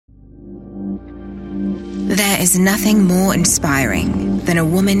is nothing more inspiring than a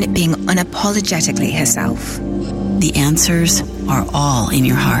woman being unapologetically herself. The answers are all in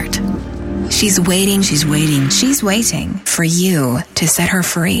your heart. She's waiting for you to set her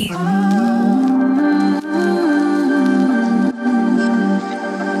free.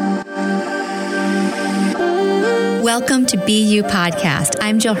 Welcome to Bileyu Podcast.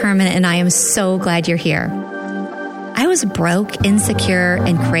 I'm Jill Herman, and I am so glad you're here. I was broke, insecure,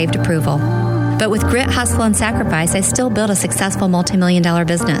 and craved approval. But with grit, hustle, and sacrifice, I still built a successful multi-million-dollar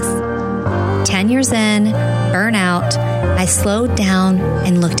business. 10 years in, burnout, I slowed down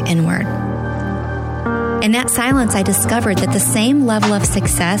and looked inward. In that silence, I discovered that the same level of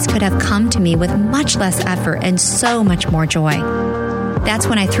success could have come to me with much less effort and so much more joy. That's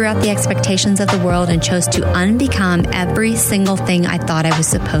when I threw out the expectations of the world and chose to unbecome every single thing I thought I was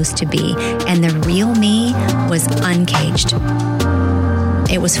supposed to be. And the real me was uncaged.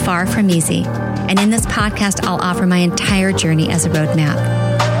 It was far from easy. And in this podcast, I'll offer my entire journey as a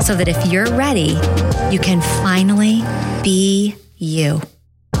roadmap so that if you're ready, you can finally be you.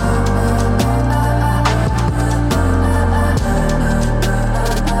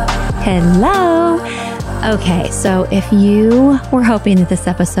 Hello. Okay, so if you were hoping that this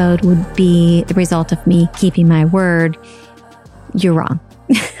episode would be the result of me keeping my word, you're wrong.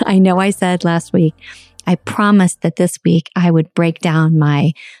 I know I said last week, I promised that this week I would break down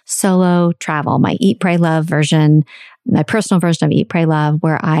my solo travel, my Eat, Pray, Love version, my personal version of Eat, Pray, Love,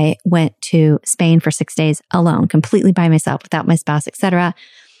 where I went to Spain for 6 days alone, completely by myself, without my spouse, etc.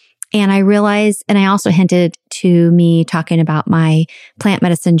 And I realized, and I also hinted to me talking about my plant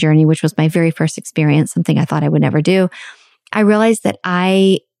medicine journey, which was my very first experience, something I thought I would never do. I realized that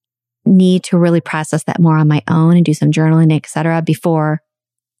I need to really process that more on my own and do some journaling, etc., before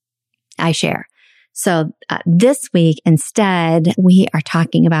I share. So this week, instead, we are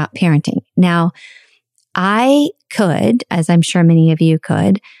talking about parenting. Now, I could, as I'm sure many of you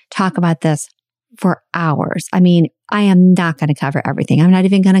could, talk about this for hours. I mean, I am not going to cover everything. I'm not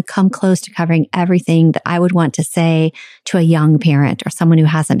even going to come close to covering everything that I would want to say to a young parent or someone who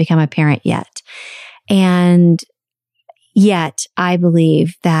hasn't become a parent yet. And yet, I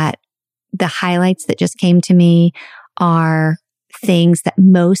believe that the highlights that just came to me are things that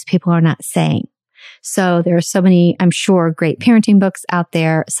most people are not saying. So there are so many, I'm sure, great parenting books out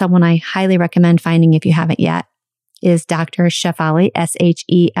there. Someone I highly recommend finding if you haven't yet is Dr. Shefali,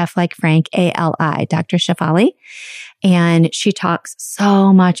 S-H-E-F like Frank, A-L-I, Dr. Shefali. And she talks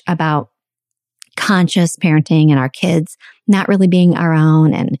so much about conscious parenting and our kids not really being our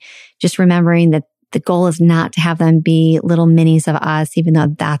own, and just remembering that the goal is not to have them be little minis of us, even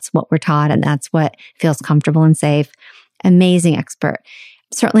though that's what we're taught and that's what feels comfortable and safe. Amazing expert.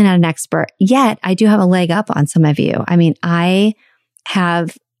 Certainly not an expert, yet I do have a leg up on some of you. I mean, I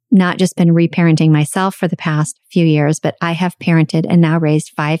have not just been reparenting myself for the past few years, but I have parented and now raised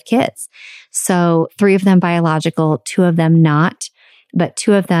 5 kids. So 3 of them biological, 2 of them not, but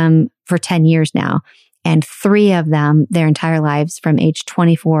 2 of them for 10 years now, and 3 of them their entire lives from age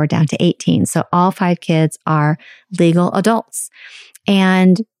 24 down to 18. So all 5 kids are legal adults.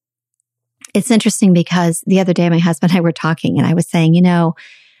 And it's interesting because the other day my husband and I were talking and I was saying, you know,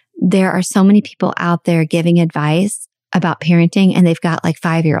 there are so many people out there giving advice about parenting and they've got like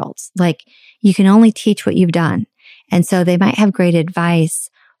 5-year-olds. Like, you can only teach what you've done. And so they might have great advice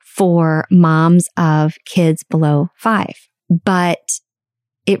for moms of kids below 5, but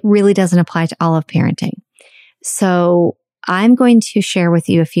it really doesn't apply to all of parenting. So I'm going to share with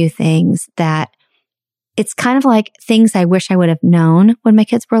you a few things that it's kind of like things I wish I would have known when my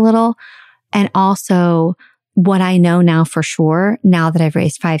kids were little, and also what I know now for sure, now that I've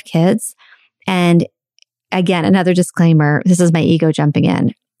raised 5 kids. And again, another disclaimer, this is my ego jumping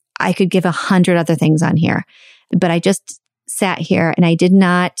in. I could give 100 other things on here, but I just sat here and I did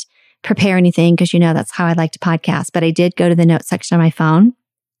not prepare anything because, you know, that's how I like to podcast. But I did go to the notes section on my phone,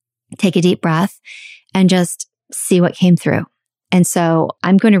 take a deep breath, and just see what came through. And so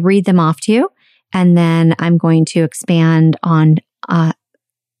I'm going to read them off to you, and then I'm going to expand on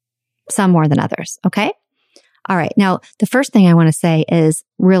some more than others. Okay? All right. Now, the first thing I want to say is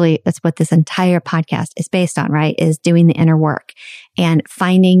really, that's what this entire podcast is based on, right? Is doing the inner work and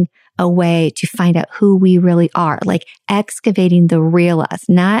finding a way to find out who we really are, like excavating the real us,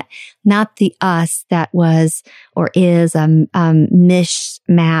 not the us that was or is a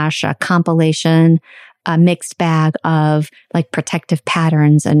mishmash, a compilation, a mixed bag of like protective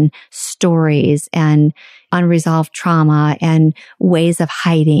patterns and stories and unresolved trauma and ways of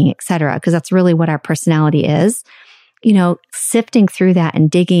hiding, et cetera, because that's really what our personality is. You know, sifting through that and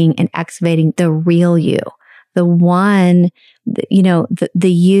digging and excavating the real you, the one, you know,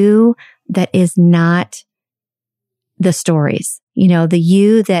 the you that is not the stories, the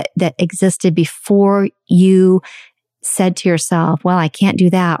you that existed before you said to yourself, well, I can't do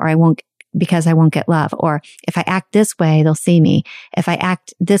that, or I won't, because I won't get love. Or if I act this way, they'll see me. If I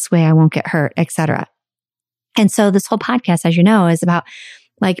act this way, I won't get hurt, etc. And so this whole podcast, as you know, is about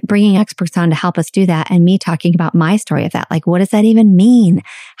like bringing experts on to help us do that, and me talking about my story of that. Like, what does that even mean?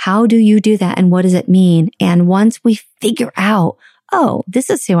 How do you do that? And what does it mean? And once we figure out, oh, this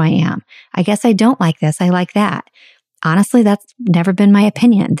is who I am. I guess I don't like this. I like that. Honestly, that's never been my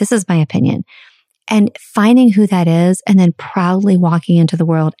opinion. This is my opinion. And finding who that is, and then proudly walking into the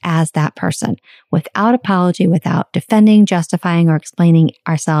world as that person without apology, without defending, justifying, or explaining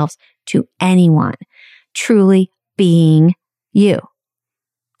ourselves to anyone, truly being you.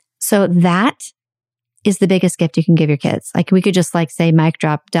 So that is the biggest gift you can give your kids. Like, we could just say, mic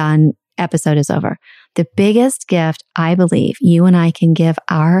drop, done, episode is over. The biggest gift I believe you and I can give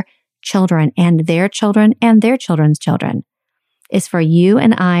our children and their children and their children's children is for you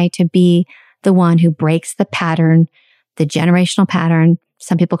and I to be the one who breaks the pattern, the generational pattern.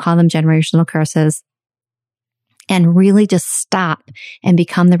 Some people call them generational curses. And really just stop and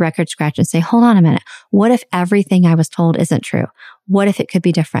become the record scratch and say, hold on a minute. What if everything I was told isn't true? What if it could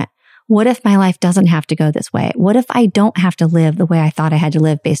be different? What if my life doesn't have to go this way? What if I don't have to live the way I thought I had to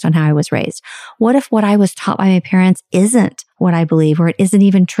live based on how I was raised? What if what I was taught by my parents isn't what I believe, or it isn't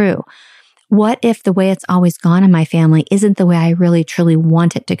even true? What if the way it's always gone in my family isn't the way I really truly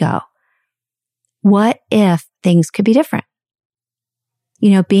want it to go? What if things could be different?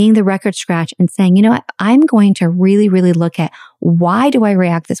 Being the record scratch and saying, you know what, I'm going to really, really look at, why do I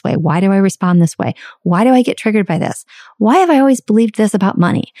react this way? Why do I respond this way? Why do I get triggered by this? Why have I always believed this about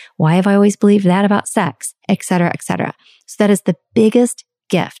money? Why have I always believed that about sex, et cetera, et cetera? So that is the biggest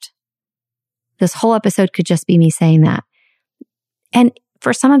gift. This whole episode could just be me saying that. And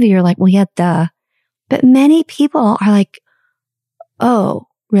for some of you, you're like, well, yeah, duh. But many people are like, oh,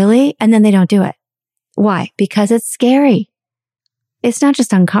 really? And then they don't do it. Why? Because it's scary. It's not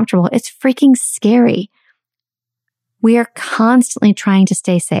just uncomfortable. It's freaking scary. We are constantly trying to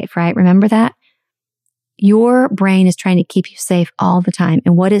stay safe, right? Remember that? Your brain is trying to keep you safe all the time.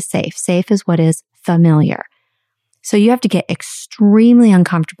 And what is safe? Safe is what is familiar. So you have to get extremely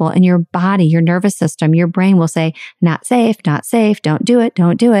uncomfortable, and your body, your nervous system, your brain will say, not safe, don't do it,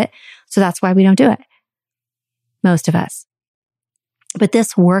 don't do it. So that's why we don't do it. Most of us. But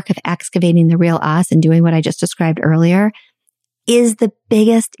this work of excavating the real us and doing what I just described earlier is the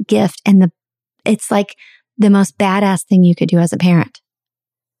biggest gift, and it's like the most badass thing you could do as a parent.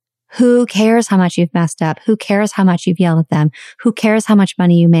 Who cares how much you've messed up? Who cares how much you've yelled at them? Who cares how much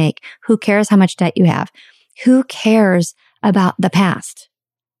money you make? Who cares how much debt you have? Who cares about the past?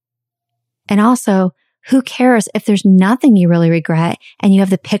 And also, who cares if there's nothing you really regret and you have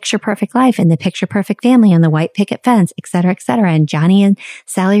the picture perfect life and the picture perfect family and the white picket fence, et cetera, and Johnny and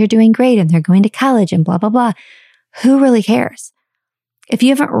Sally are doing great and they're going to college and blah, blah, blah. Who really cares? If you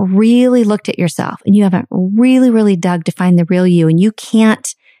haven't really looked at yourself and you haven't really, really dug to find the real you, and you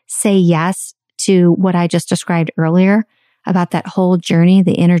can't say yes to what I just described earlier about that whole journey,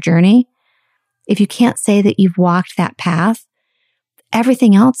 the inner journey, if you can't say that you've walked that path,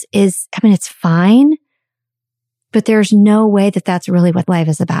 everything else is, it's fine, but there's no way that that's really what life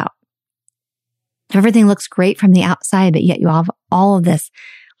is about. Everything looks great from the outside, but yet you have all of this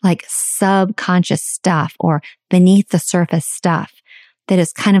like subconscious stuff or beneath the surface stuff that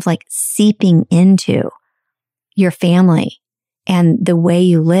is kind of like seeping into your family and the way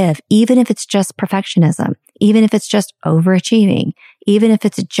you live, even if it's just perfectionism, even if it's just overachieving, even if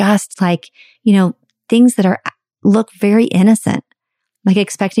it's just like, things that look very innocent, like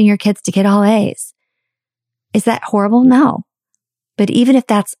expecting your kids to get all A's. Is that horrible? No. But even if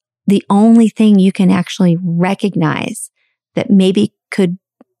that's the only thing you can actually recognize that maybe could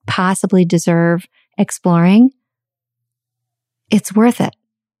possibly deserve exploring, it's worth it.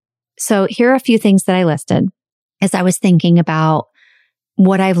 So here are a few things that I listed as I was thinking about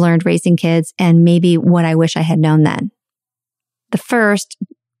what I've learned raising kids and maybe what I wish I had known then. The first,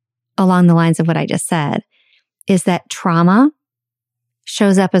 along the lines of what I just said, is that trauma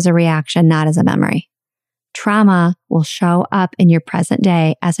shows up as a reaction, not as a memory. Trauma will show up in your present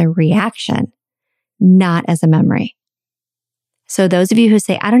day as a reaction, not as a memory. So those of you who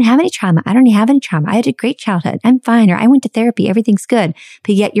say, I don't have any trauma. I had a great childhood. I'm fine. Or I went to therapy. Everything's good.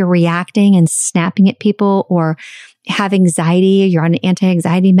 But yet you're reacting and snapping at people, or have anxiety. You're on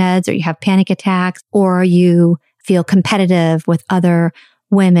anti-anxiety meds, or you have panic attacks, or you feel competitive with other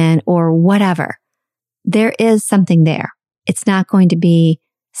women or whatever. There is something there. It's not going to be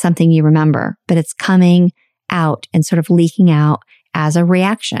something you remember, but it's coming out and sort of leaking out as a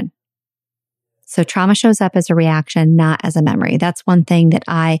reaction. So trauma shows up as a reaction, not as a memory. That's one thing that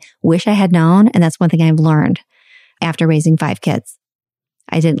I wish I had known. And that's one thing I've learned after raising 5 kids.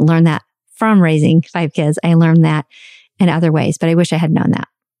 I didn't learn that from raising 5 kids. I learned that in other ways, but I wish I had known that.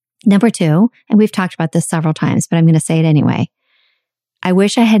 Number 2, and we've talked about this several times, but I'm going to say it anyway. I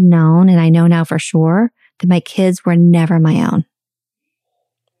wish I had known, and I know now for sure, that my kids were never my own.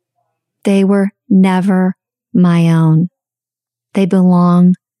 They were never my own. They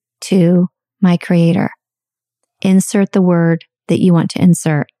belong to my Creator. Insert the word that you want to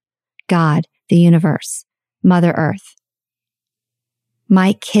insert. God, the universe, Mother Earth.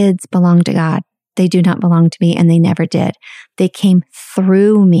 My kids belong to God. They do not belong to me, and they never did. They came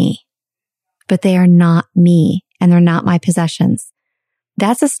through me, but they are not me, and they're not my possessions.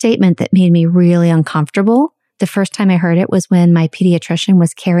 That's a statement that made me really uncomfortable. The first time I heard it was when my pediatrician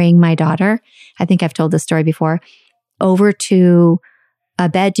was carrying my daughter, I think I've told this story before, over to a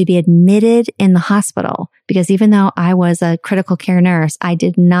bed to be admitted in the hospital. Because even though I was a critical care nurse, I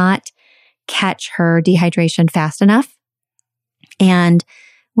did not catch her dehydration fast enough. And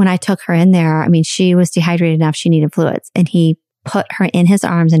when I took her in there, I mean, she was dehydrated enough, she needed fluids. And he put her in his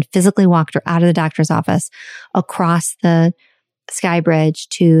arms and physically walked her out of the doctor's office across the Sky Bridge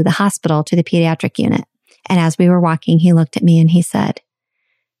to the hospital, to the pediatric unit. And as we were walking, he looked at me and he said,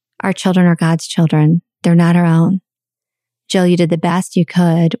 "Our children are God's children. They're not our own. Jill, you did the best you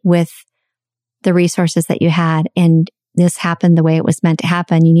could with the resources that you had. And this happened the way it was meant to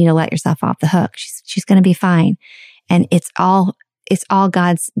happen. You need to let yourself off the hook. She's going to be fine. And it's all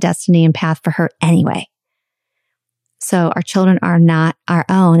God's destiny and path for her anyway." So our children are not our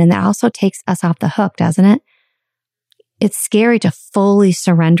own. And that also takes us off the hook, doesn't it? It's scary to fully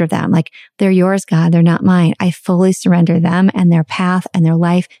surrender them. Like, they're yours, God. They're not mine. I fully surrender them and their path and their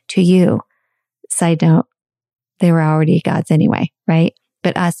life to you. Side note, they were already God's anyway, right?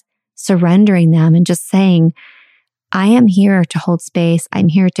 But us surrendering them and just saying, I am here to hold space. I'm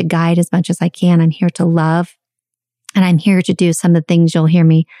here to guide as much as I can. I'm here to love. And I'm here to do some of the things you'll hear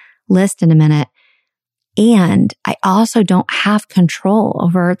me list in a minute. And I also don't have control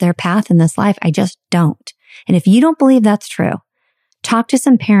over their path in this life. I just don't. And if you don't believe that's true, talk to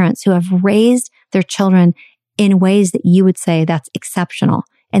some parents who have raised their children in ways that you would say that's exceptional.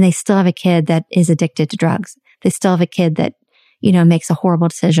 And they still have a kid that is addicted to drugs. They still have a kid that, makes a horrible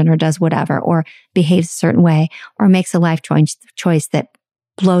decision or does whatever, or behaves a certain way, or makes a life choice that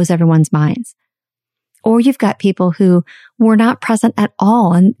blows everyone's minds. Or you've got people who were not present at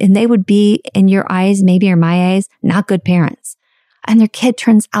all. And they would be, in your eyes, maybe, or my eyes, not good parents. And their kid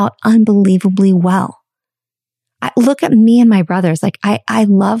turns out unbelievably well. Look at me and my brothers. Like, I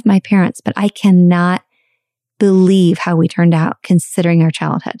love my parents, but I cannot believe how we turned out considering our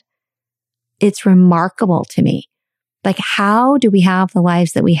childhood. It's remarkable to me. Like, how do we have the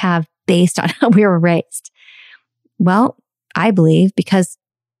lives that we have based on how we were raised? Well, I believe because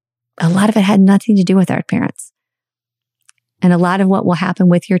a lot of it had nothing to do with our parents. And a lot of what will happen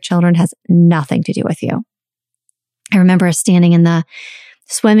with your children has nothing to do with you. I remember standing in the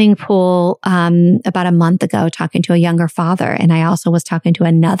swimming pool about a month ago talking to a younger father. And I also was talking to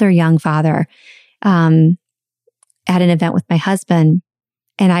another young father at an event with my husband.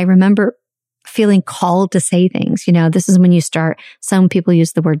 And I remember feeling called to say things. This is when you start, some people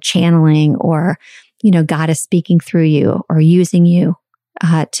use the word channeling, or, God is speaking through you or using you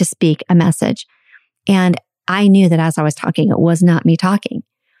to speak a message. And I knew that as I was talking, it was not me talking.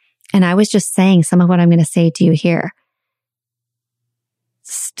 And I was just saying some of what I'm going to say to you here.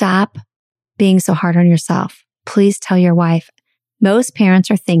 Stop being so hard on yourself. Please tell your wife. Most parents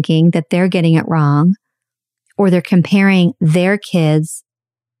are thinking that they're getting it wrong, or they're comparing their kids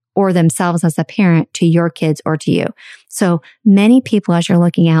or themselves as a parent to your kids or to you. So many people, as you're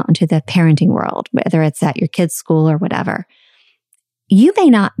looking out into the parenting world, whether it's at your kids' school or whatever, you may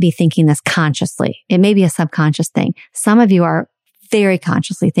not be thinking this consciously. It may be a subconscious thing. Some of you are very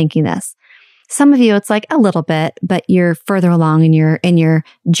consciously thinking this. Some of you, it's like a little bit, but you're further along in your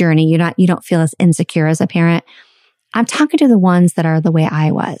journey. You don't feel as insecure as a parent. I'm talking to the ones that are the way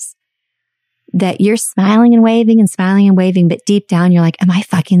I was, that you're smiling and waving, but deep down you're like, am I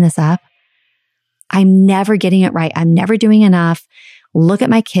fucking this up? I'm never getting it right. I'm never doing enough. Look at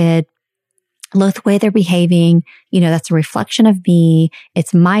my kid. Look the way they're behaving. That's a reflection of me.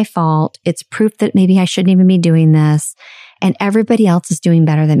 It's my fault. It's proof that maybe I shouldn't even be doing this. And everybody else is doing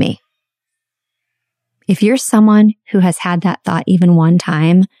better than me. If you're someone who has had that thought even one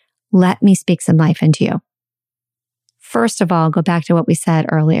time, let me speak some life into you. First of all, go back to what we said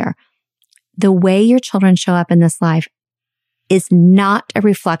earlier. The way your children show up in this life is not a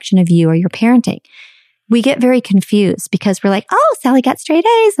reflection of you or your parenting. we get very confused because we're like, oh, Sally got straight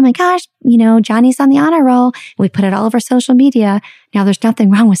A's. Oh my gosh, Johnny's on the honor roll. We put it all over social media. Now there's nothing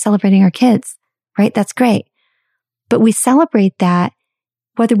wrong with celebrating our kids, right? That's great. But we celebrate that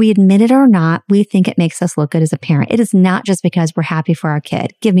whether we admit it or not. We think it makes us look good as a parent. It is not just because we're happy for our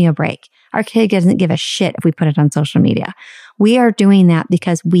kid. Give me a break. Our kid doesn't give a shit if we put it on social media. We are doing that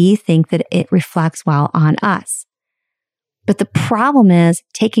because we think that it reflects well on us. But the problem is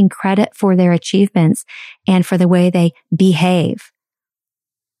taking credit for their achievements and for the way they behave.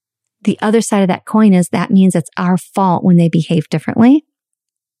 The other side of that coin is that means it's our fault when they behave differently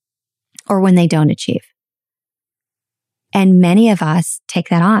or when they don't achieve. And many of us take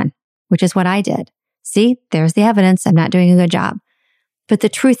that on, which is what I did. See, there's the evidence. I'm not doing a good job. But the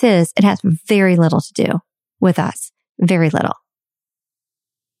truth is, it has very little to do with us. Very little.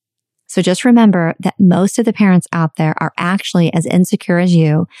 So just remember that most of the parents out there are actually as insecure as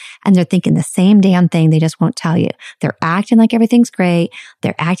you, and they're thinking the same damn thing. They just won't tell you. They're acting like everything's great.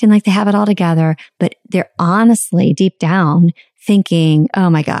 They're acting like they have it all together, but they're honestly deep down thinking, oh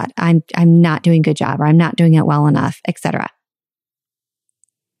my God, I'm not doing a good job, or I'm not doing it well enough, etc.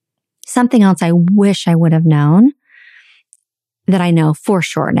 Something else I wish I would have known that I know for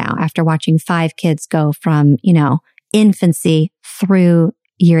sure now after watching 5 kids go from, infancy through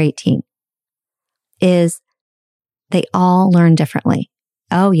year 18 is they all learn differently.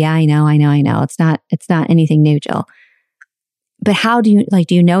 Oh yeah, I know. It's not anything new, Jill. But how do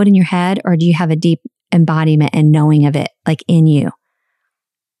you know it in your head, or do you have a deep embodiment and knowing of it in you?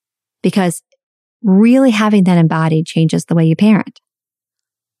 Because really having that embodied changes the way you parent.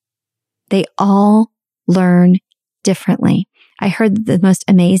 They all learn differently. I heard the most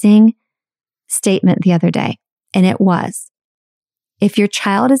amazing statement the other day, and it was, if your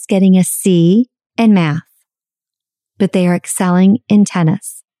child is getting a C in math, but they are excelling in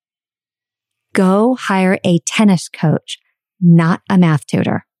tennis, go hire a tennis coach, not a math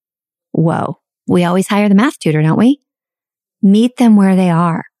tutor. Whoa. We always hire the math tutor, don't we? Meet them where they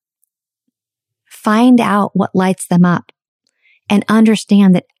are. Find out what lights them up and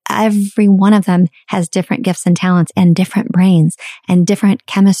understand that every one of them has different gifts and talents and different brains and different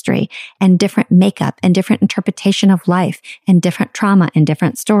chemistry and different makeup and different interpretation of life and different trauma and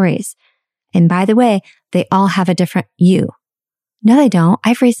different stories. And by the way, they all have a different you. No, they don't.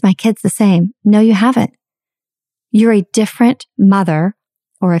 I've raised my kids the same. No, you haven't. You're a different mother,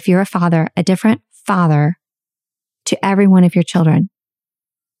 or if you're a father, a different father to every one of your children.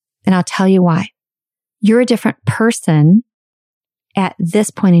 And I'll tell you why. You're a different person at this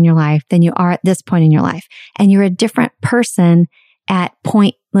point in your life than you are at this point in your life. And you're a different person at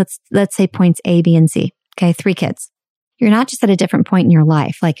let's say points A, B, and C. Okay. 3 kids. You're not just at a different point in your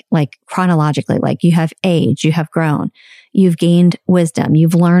life, like chronologically, like you have aged, you have grown, you've gained wisdom,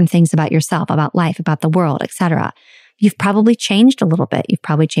 you've learned things about yourself, about life, about the world, etc. You've probably changed a little bit. You've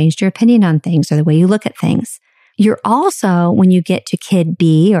probably changed your opinion on things or the way you look at things. You're also, when you get to kid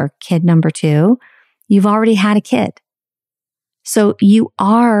B or kid number 2, you've already had a kid. So you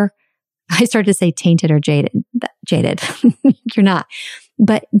are, I started to say tainted or jaded. You're not,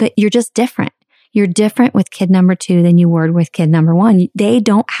 but you're just different. You're different with kid number 2 than you were with kid number 1. They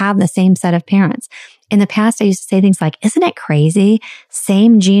don't have the same set of parents. In the past, I used to say things like, isn't it crazy?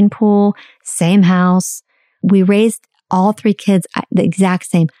 Same gene pool, same house. We raised all 3 kids the exact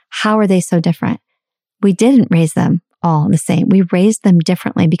same. How are they so different? We didn't raise them all the same. We raised them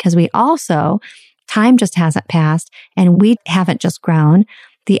differently because we also, time just hasn't passed and we haven't just grown.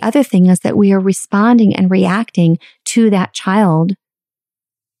 The other thing is that we are responding and reacting to that child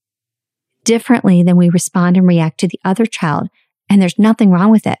differently than we respond and react to the other child. And there's nothing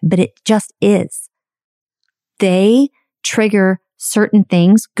wrong with it, but it just is. They trigger certain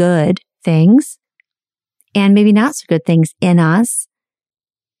things, good things, and maybe not so good things in us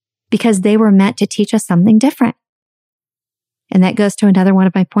because they were meant to teach us something different. And that goes to another one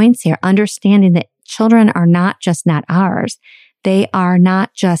of my points here, understanding that children are not just not ours. They are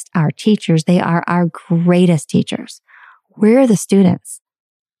not just our teachers. They are our greatest teachers. We're the students.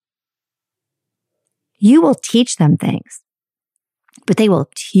 You will teach them things, but they will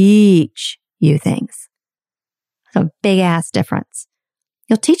teach you things. It's a big ass difference.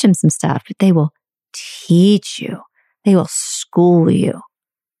 You'll teach them some stuff, but they will teach you. They will school you.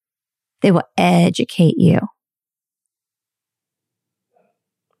 They will educate you.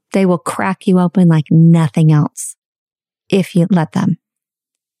 They will crack you open like nothing else if you let them,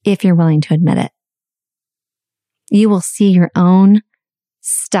 if you're willing to admit it. You will see your own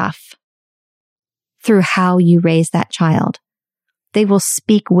stuff through how you raise that child. They will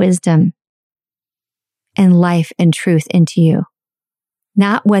speak wisdom and life and truth into you.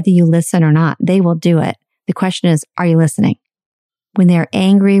 Not whether you listen or not, they will do it. The question is, are you listening? When they're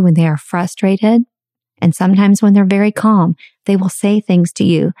angry, when they are frustrated, and sometimes when they're very calm, they will say things to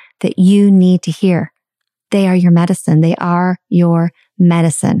you that you need to hear. They are your medicine. They are your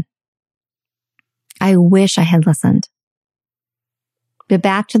medicine. I wish I had listened. But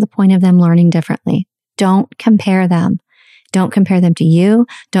back to the point of them learning differently. Don't compare them. Don't compare them to you.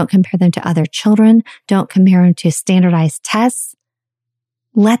 Don't compare them to other children. Don't compare them to standardized tests.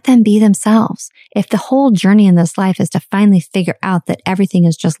 Let them be themselves. If the whole journey in this life is to finally figure out that everything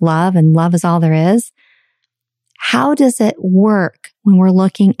is just love and love is all there is, how does it work when we're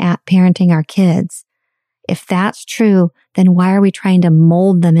looking at parenting our kids? If that's true, then why are we trying to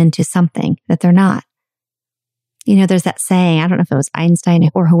mold them into something that they're not? You know, there's that saying, I don't know if it was Einstein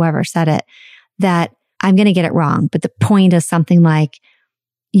or whoever said it, that I'm going to get it wrong, but the point is something like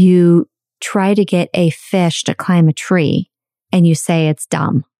you try to get a fish to climb a tree and you say it's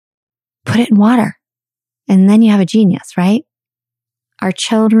dumb. Put it in water and then you have a genius, right? Our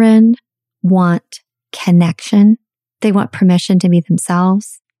children want connection. They want permission to be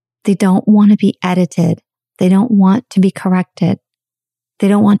themselves. They don't want to be edited. They don't want to be corrected. They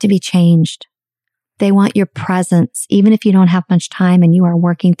don't want to be changed. They want your presence. Even if you don't have much time and you are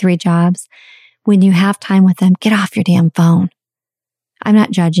working 3 jobs, when you have time with them, get off your damn phone. I'm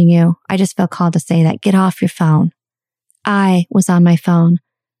not judging you. I just feel called to say that. Get off your phone. I was on my phone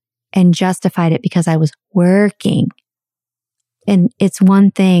and justified it because I was working. And it's one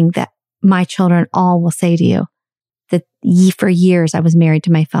thing that my children all will say to you, that for years I was married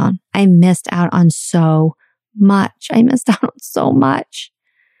to my phone. I missed out on so much. I missed out on so much.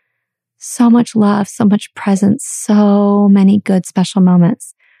 So much love, so much presence, so many good special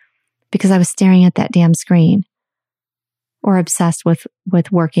moments because I was staring at that damn screen or obsessed with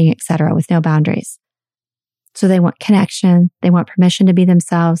working, etc., with no boundaries. So they want connection. They want permission to be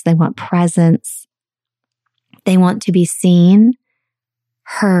themselves. They want presence. They want to be seen,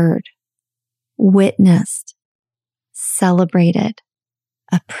 heard, witnessed, celebrated,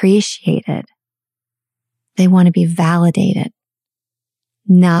 appreciated. They want to be validated,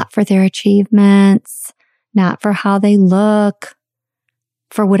 not for their achievements, not for how they look,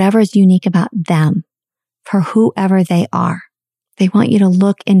 for whatever is unique about them, for whoever they are. They want you to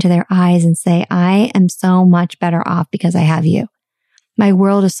look into their eyes and say, I am so much better off because I have you. My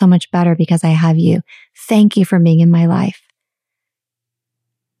world is so much better because I have you. Thank you for being in my life.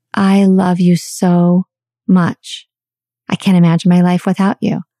 I love you so much. I can't imagine my life without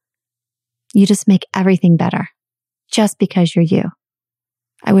you. You just make everything better just because you're you.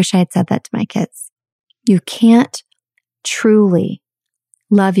 I wish I had said that to my kids. You can't truly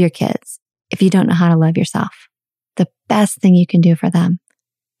love your kids if you don't know how to love yourself. The best thing you can do for them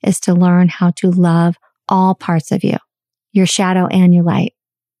is to learn how to love all parts of you, your shadow and your light.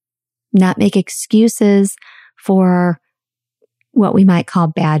 Not make excuses for what we might call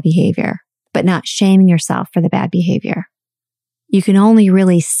bad behavior, but not shaming yourself for the bad behavior. You can only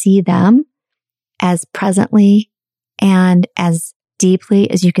really see them as presently and as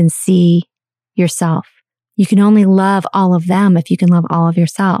deeply as you can see yourself. You can only love all of them if you can love all of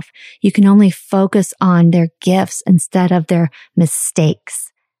yourself. You can only focus on their gifts instead of their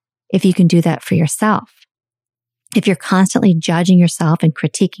mistakes if you can do that for yourself. If you're constantly judging yourself and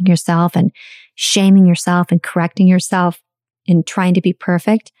critiquing yourself and shaming yourself and correcting yourself and trying to be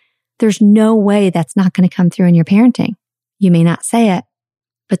perfect, there's no way that's not going to come through in your parenting. You may not say it,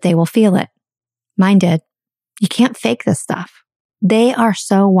 but they will feel it. Mine did. You can't fake this stuff. They are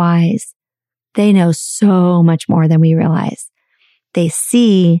so wise. They know so much more than we realize. They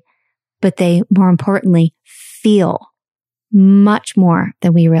see, but they, more importantly, feel much more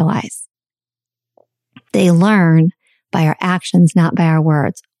than we realize. They learn by our actions, not by our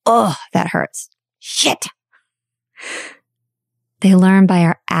words. Oh, that hurts. Shit. They learn by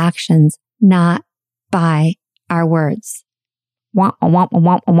our actions, not by our words.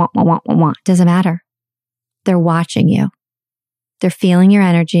 Doesn't matter. They're watching you. They're feeling your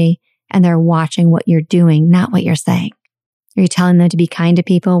energy and they're watching what you're doing, not what you're saying. Are you telling them to be kind to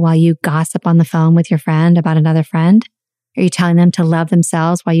people while you gossip on the phone with your friend about another friend? Are you telling them to love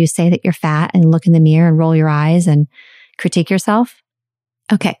themselves while you say that you're fat and look in the mirror and roll your eyes and critique yourself?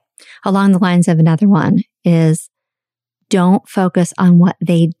 Okay. Along the lines of another one is don't focus on what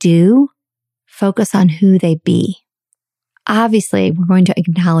they do. Focus on who they be. Obviously, we're going to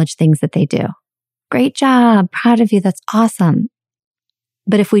acknowledge things that they do. Great job. Proud of you. That's awesome.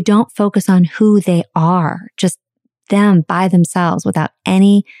 But if we don't focus on who they are, just them by themselves without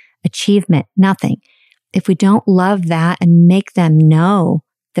any achievement, nothing. If we don't love that and make them know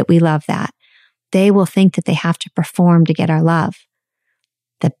that we love that, they will think that they have to perform to get our love.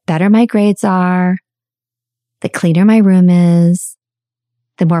 The better my grades are, the cleaner my room is,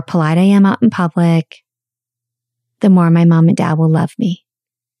 the more polite I am out in public, the more my mom and dad will love me.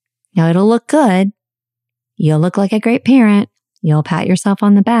 Now, it'll look good. You'll look like a great parent. You'll pat yourself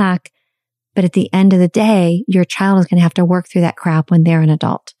on the back. But at the end of the day, your child is going to have to work through that crap when they're an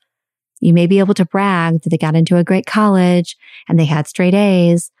adult. You may be able to brag that they got into a great college and they had straight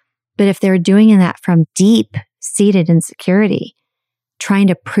A's. But if they're doing that from deep-seated insecurity, trying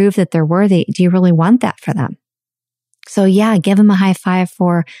to prove that they're worthy, do you really want that for them? So yeah, give them a high five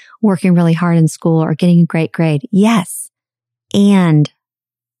for working really hard in school or getting a great grade. Yes. And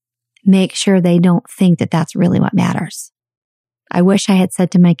make sure they don't think that that's really what matters. I wish I had said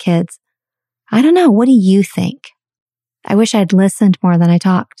to my kids, I don't know, what do you think? I wish I'd listened more than I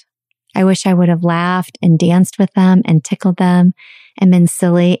talked. I wish I would have laughed and danced with them and tickled them and been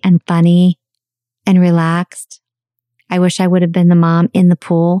silly and funny and relaxed. I wish I would have been the mom in the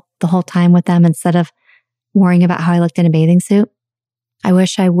pool the whole time with them instead of worrying about how I looked in a bathing suit. I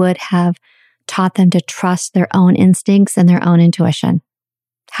wish I would have taught them to trust their own instincts and their own intuition.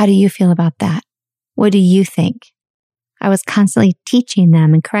 How do you feel about that? What do you think? I was constantly teaching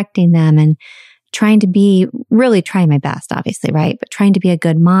them and correcting them and really trying my best, obviously, right? But trying to be a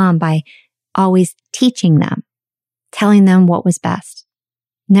good mom by always teaching them, telling them what was best.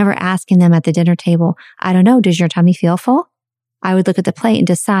 Never asking them at the dinner table, I don't know, does your tummy feel full? I would look at the plate and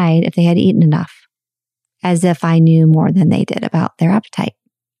decide if they had eaten enough, as if I knew more than they did about their appetite.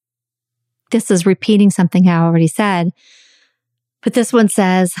 This is repeating something I already said, but this one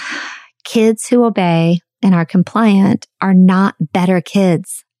says, kids who obey and are compliant are not better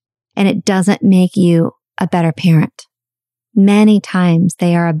kids, and it doesn't make you a better parent. Many times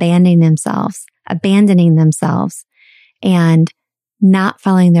they are abandoning themselves, and not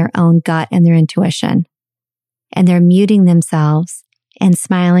following their own gut and their intuition. And they're muting themselves and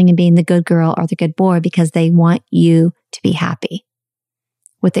smiling and being the good girl or the good boy because they want you to be happy.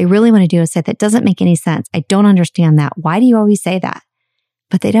 What they really want to do is say, that doesn't make any sense. I don't understand that. Why do you always say that?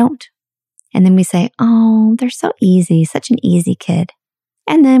 But they don't. And then we say, oh, they're so easy, such an easy kid.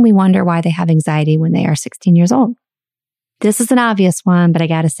 And then we wonder why they have anxiety when they are 16 years old. This is an obvious one, but I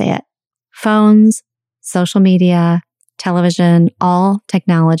got to say it. Phones, social media, television, all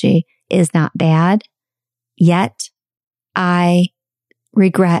technology is not bad. Yet I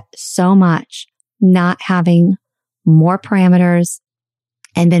regret so much not having more parameters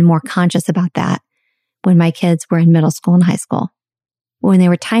and been more conscious about that when my kids were in middle school and high school. When they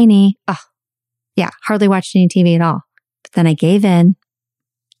were tiny, hardly watched any TV at all. But then I gave in,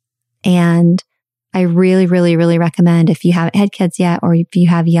 and I really, really, really recommend, if you haven't had kids yet or if you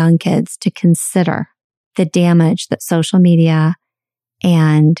have young kids, to consider the damage that social media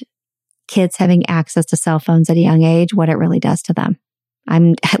and kids having access to cell phones at a young age, what it really does to them.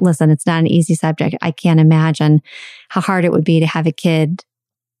 Listen, it's not an easy subject. I can't imagine how hard it would be to have a kid,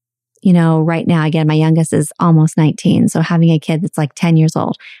 right now. Again, my youngest is almost 19. So having a kid that's like 10 years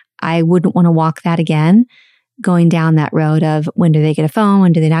old, I wouldn't want to walk that again, going down that road of when do they get a phone?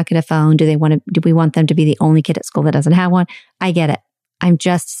 When do they not get a phone? Do we want them to be the only kid at school that doesn't have one? I get it. I'm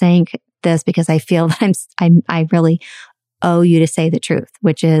just saying this because I feel that I really owe you to say the truth,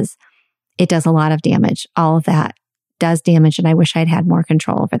 which is it does a lot of damage. All of that does damage, and I wish I'd had more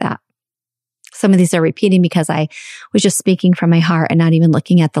control over that. Some of these are repeating because I was just speaking from my heart and not even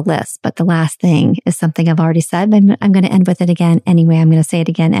looking at the list. But the last thing is something I've already said, but I'm going to end with it again anyway. I'm going to say it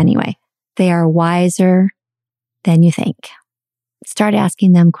again anyway. They are wiser than you think. Start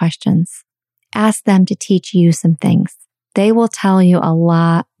asking them questions. Ask them to teach you some things. They will tell you a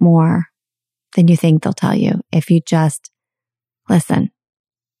lot more than you think they'll tell you if you just listen.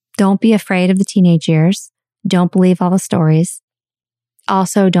 Don't be afraid of the teenage years. Don't believe all the stories.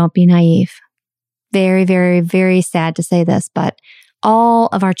 Also, don't be naive. Very, very, very sad to say this, but all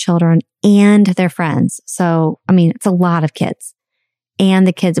of our children and their friends, it's a lot of kids, and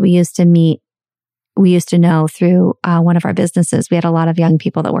the kids we used to meet, we used to know through one of our businesses. We had a lot of young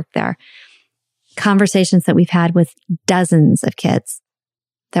people that worked there. Conversations that we've had with dozens of kids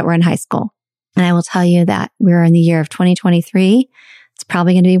that were in high school. And I will tell you that we're in the year of 2023. It's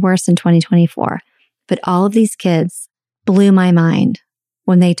probably going to be worse in 2024. But all of these kids blew my mind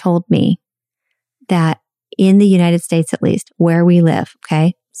when they told me that in the United States, at least where we live,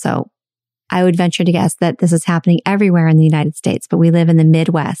 okay? So I would venture to guess that this is happening everywhere in the United States, but we live in the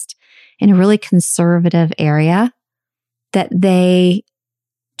Midwest in a really conservative area, that they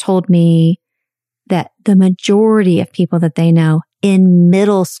told me that the majority of people that they know in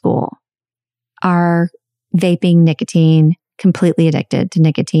middle school are vaping nicotine, completely addicted to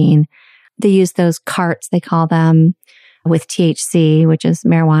nicotine. They use those carts, they call them, with THC, which is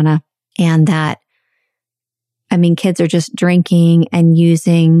marijuana, and that I mean, kids are just drinking and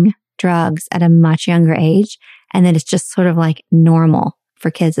using drugs at a much younger age. And then it's just sort of like normal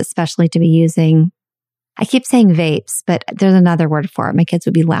for kids, especially to be using, I keep saying vapes, but there's another word for it. My kids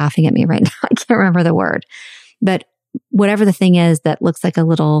would be laughing at me right now. I can't remember the word, but whatever the thing is that looks like a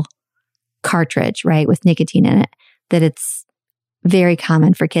little cartridge, right, with nicotine in it, that it's very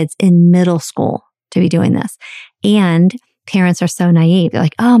common for kids in middle school to be doing this. And parents are so naive. They're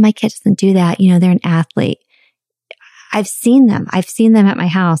like, oh, my kid doesn't do that. You know, they're an athlete. I've seen them. I've seen them at my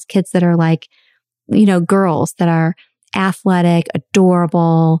house, kids that are like, you know, girls that are athletic,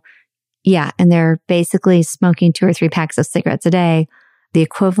 adorable. Yeah. And they're basically smoking 2 or 3 packs of cigarettes a day, the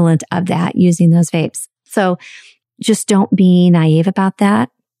equivalent of that, using those vapes. So just don't be naive about that.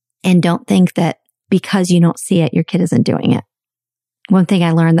 And don't think that because you don't see it, your kid isn't doing it. One thing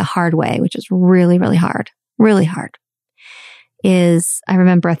I learned the hard way, which is really, really hard, is I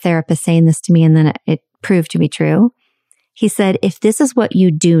remember a therapist saying this to me, and then it proved to be true. He said, if this is what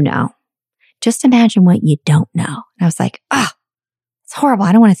you do know, just imagine what you don't know. And I was like, it's horrible.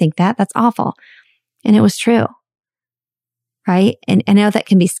 I don't want to think that. That's awful. And it was true. Right? And I know that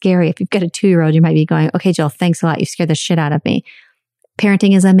can be scary. If you've got a 2-year-old, you might be going, okay, Jill, thanks a lot. You scared the shit out of me.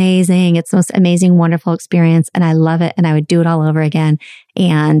 Parenting is amazing. It's the most amazing, wonderful experience. And I love it. And I would do it all over again.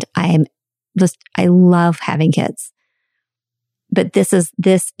 And I love having kids. But this is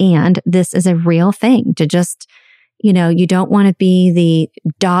a real thing to just, you know, you don't want to be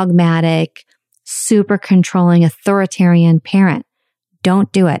the dogmatic, super controlling, authoritarian parent.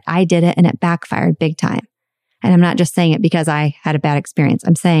 Don't do it. I did it and it backfired big time. And I'm not just saying it because I had a bad experience.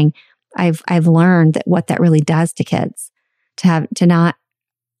 I'm saying I've learned that what that really does to kids, to not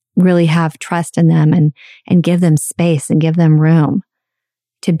really have trust in them and give them space and give them room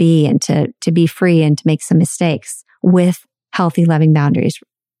to be and to be free and to make some mistakes with healthy, loving boundaries,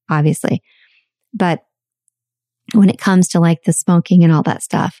 obviously. But when it comes to like the smoking and all that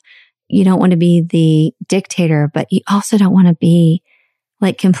stuff, you don't want to be the dictator, but you also don't want to be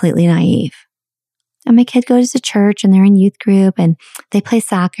like completely naive. And my kid goes to church and they're in youth group and they play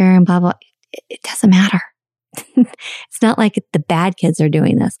soccer and blah, blah. It doesn't matter. It's not like the bad kids are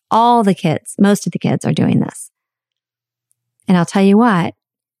doing this. All the kids, most of the kids are doing this. And I'll tell you what,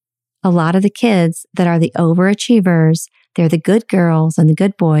 a lot of the kids that are the overachievers, they're the good girls and the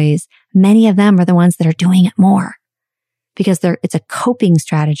good boys. Many of them are the ones that are doing it more because it's a coping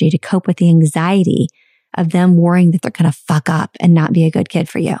strategy to cope with the anxiety of them worrying that they're going to fuck up and not be a good kid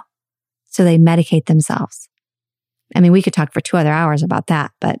for you. So they medicate themselves. I mean, we could talk for 2 other hours about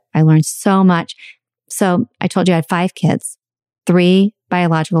that, but I learned so much. So I told you I had 5 kids, 3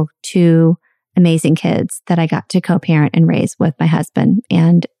 biological, 2 amazing kids that I got to co-parent and raise with my husband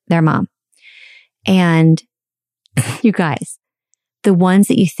and their mom. And you guys, the ones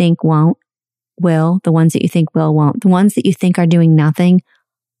that you think won't, will. The ones that you think will, won't. The ones that you think are doing nothing.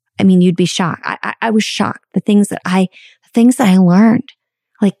 I mean, you'd be shocked. I was shocked. The things that I learned,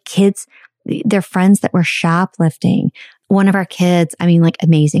 like kids, their friends that were shoplifting. One of our kids, I mean, like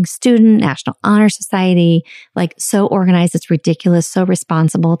amazing student, National Honor Society, like so organized. It's ridiculous. So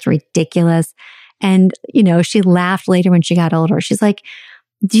responsible. It's ridiculous. And, you know, she laughed later when she got older. She's like,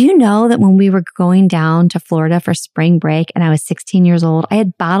 do you know that when we were going down to Florida for spring break and I was 16 years old, I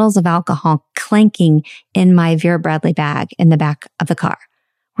had bottles of alcohol clanking in my Vera Bradley bag in the back of the car?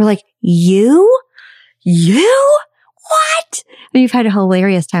 We're like, you? What? We've had a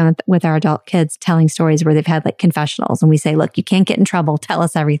hilarious time with our adult kids telling stories where they've had like confessionals and we say, look, you can't get in trouble. Tell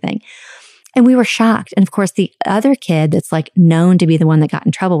us everything. And we were shocked. And of course, the other kid that's like known to be the one that got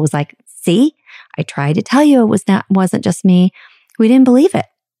in trouble was like, see, I tried to tell you wasn't just me. We didn't believe it.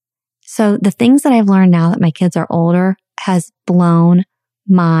 So the things that I've learned now that my kids are older has blown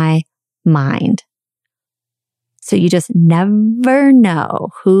my mind. So you just never know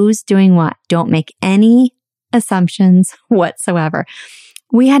who's doing what. Don't make any assumptions whatsoever.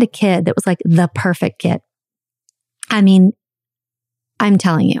 We had a kid that was like the perfect kid. I mean, I'm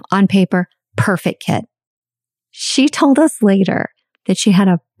telling you, on paper, perfect kid. She told us later that she had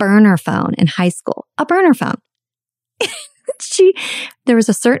a burner phone in high school, a burner phone. There was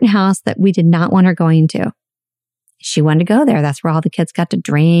a certain house that we did not want her going to. She wanted to go there. That's where all the kids got to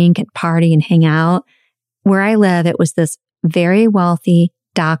drink and party and hang out. Where I live, it was this very wealthy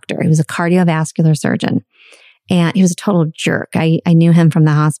doctor. He was a cardiovascular surgeon and he was a total jerk. I knew him from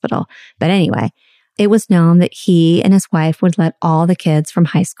the hospital. But anyway, it was known that he and his wife would let all the kids from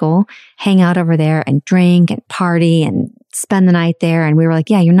high school hang out over there and drink and party and spend the night there. And we were like,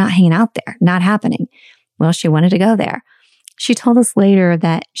 yeah, you're not hanging out there. Not happening. Well, she wanted to go there. She told us later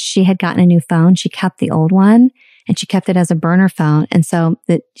that she had gotten a new phone. She kept the old one and she kept it as a burner phone. And so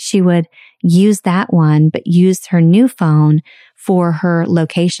that she would use that one, but use her new phone for her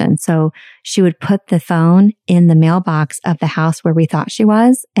location. So she would put the phone in the mailbox of the house where we thought she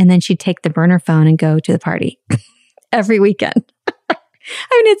was. And then she'd take the burner phone and go to the party every weekend.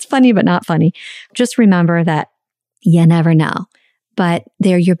 I mean, it's funny, but not funny. Just remember that you never know, but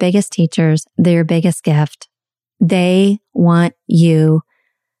they're your biggest teachers. They're your biggest gift. They want you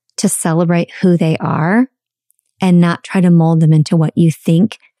to celebrate who they are and not try to mold them into what you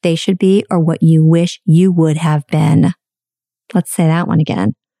think they should be or what you wish you would have been. Let's say that one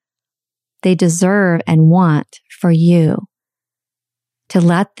again. They deserve and want for you to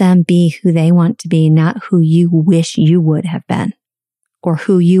let them be who they want to be, not who you wish you would have been or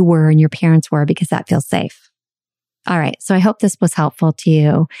who you were and your parents were, because that feels safe. All right. So I hope this was helpful to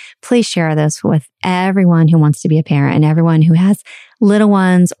you. Please share this with everyone who wants to be a parent and everyone who has little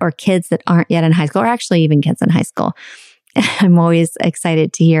ones or kids that aren't yet in high school, or actually even kids in high school. I'm always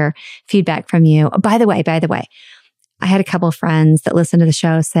excited to hear feedback from you. By the way, I had a couple of friends that listen to the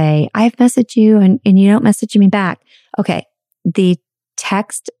show say, I've messaged you and you don't message me back. Okay. The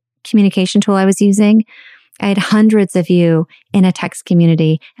text communication tool I was using, I had hundreds of you in a text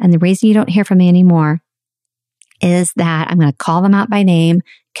community. And the reason you don't hear from me anymore is that I'm going to call them out by name.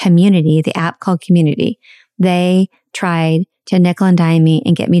 Community, the app called Community. They tried to nickel and dime me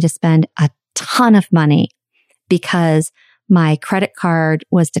and get me to spend a ton of money because my credit card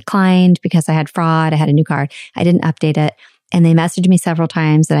was declined because I had fraud. I had a new card. I didn't update it. And they messaged me several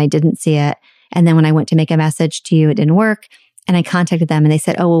times and I didn't see it. And then when I went to make a message to you, it didn't work. And I contacted them and they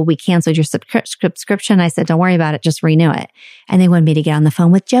said, oh, well, we canceled your subscription. I said, don't worry about it. Just renew it. And they wanted me to get on the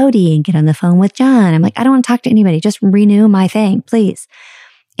phone with Jody and get on the phone with John. I'm like, I don't want to talk to anybody. Just renew my thing, please.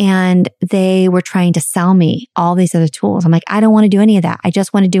 And they were trying to sell me all these other tools. I'm like, I don't want to do any of that. I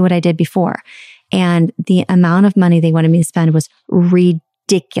just want to do what I did before. And the amount of money they wanted me to spend was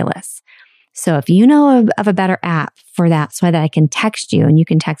ridiculous. So if you know of a better app for that so that I can text you and you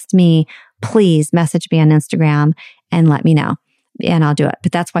can text me, please message me on Instagram and let me know and I'll do it.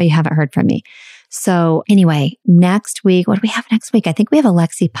 But that's why you haven't heard from me. So anyway, next week, what do we have next week? I think we have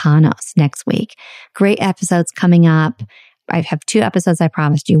Alexi Panos next week. Great episodes coming up. I have 2 episodes I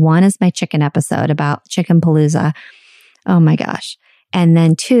promised you. One is my chicken episode about Chicken Palooza. Oh my gosh. And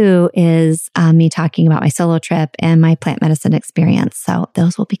then 2 is me talking about my solo trip and my plant medicine experience. So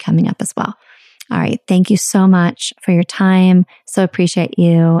those will be coming up as well. All right. Thank you so much for your time. So appreciate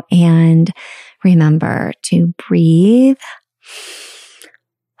you. And remember to breathe.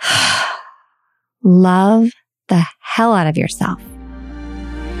 Love the hell out of yourself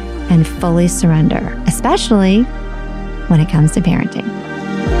and fully surrender, especially when it comes to parenting.